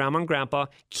nephew or Grandma and Grandpa,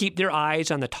 keep their eyes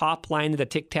on the top line of the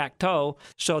tic-tac-toe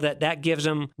so that gives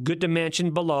them good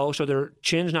dimension below, so their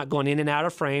chin's not going in and out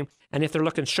of frame. And if they're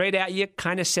looking straight at you,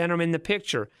 kind of center them in the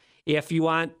picture. If you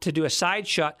want to do a side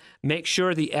shot, make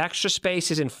sure the extra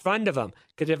space is in front of them,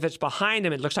 because if it's behind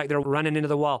them, it looks like they're running into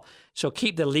the wall. So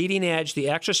keep the leading edge, the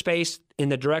extra space in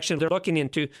the direction they're looking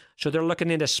into, so they're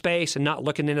looking into space and not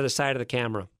looking into the side of the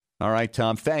camera. All right,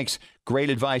 Tom, thanks.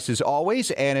 Great advice as always.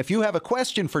 And if you have a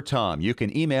question for Tom, you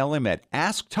can email him at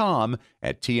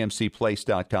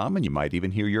asktom@tmcplace.com, and you might even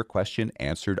hear your question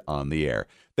answered on the air.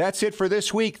 That's it for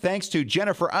this week. Thanks to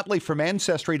Jennifer Utley from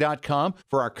Ancestry.com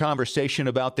for our conversation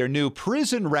about their new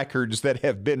prison records that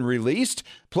have been released.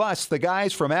 Plus, the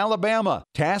guys from Alabama,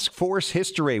 Task Force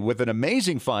History, with an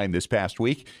amazing find this past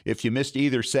week. If you missed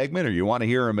either segment or you want to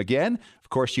hear them again, of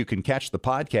course, you can catch the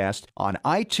podcast on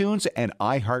iTunes and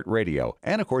iHeartRadio.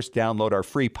 And, of course, download our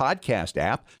free podcast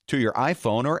app to your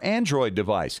iPhone or Android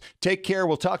device. Take care.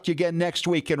 We'll talk to you again next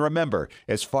week. And remember,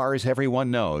 as far as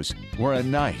everyone knows, we're a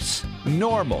nice,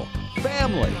 normal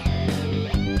family.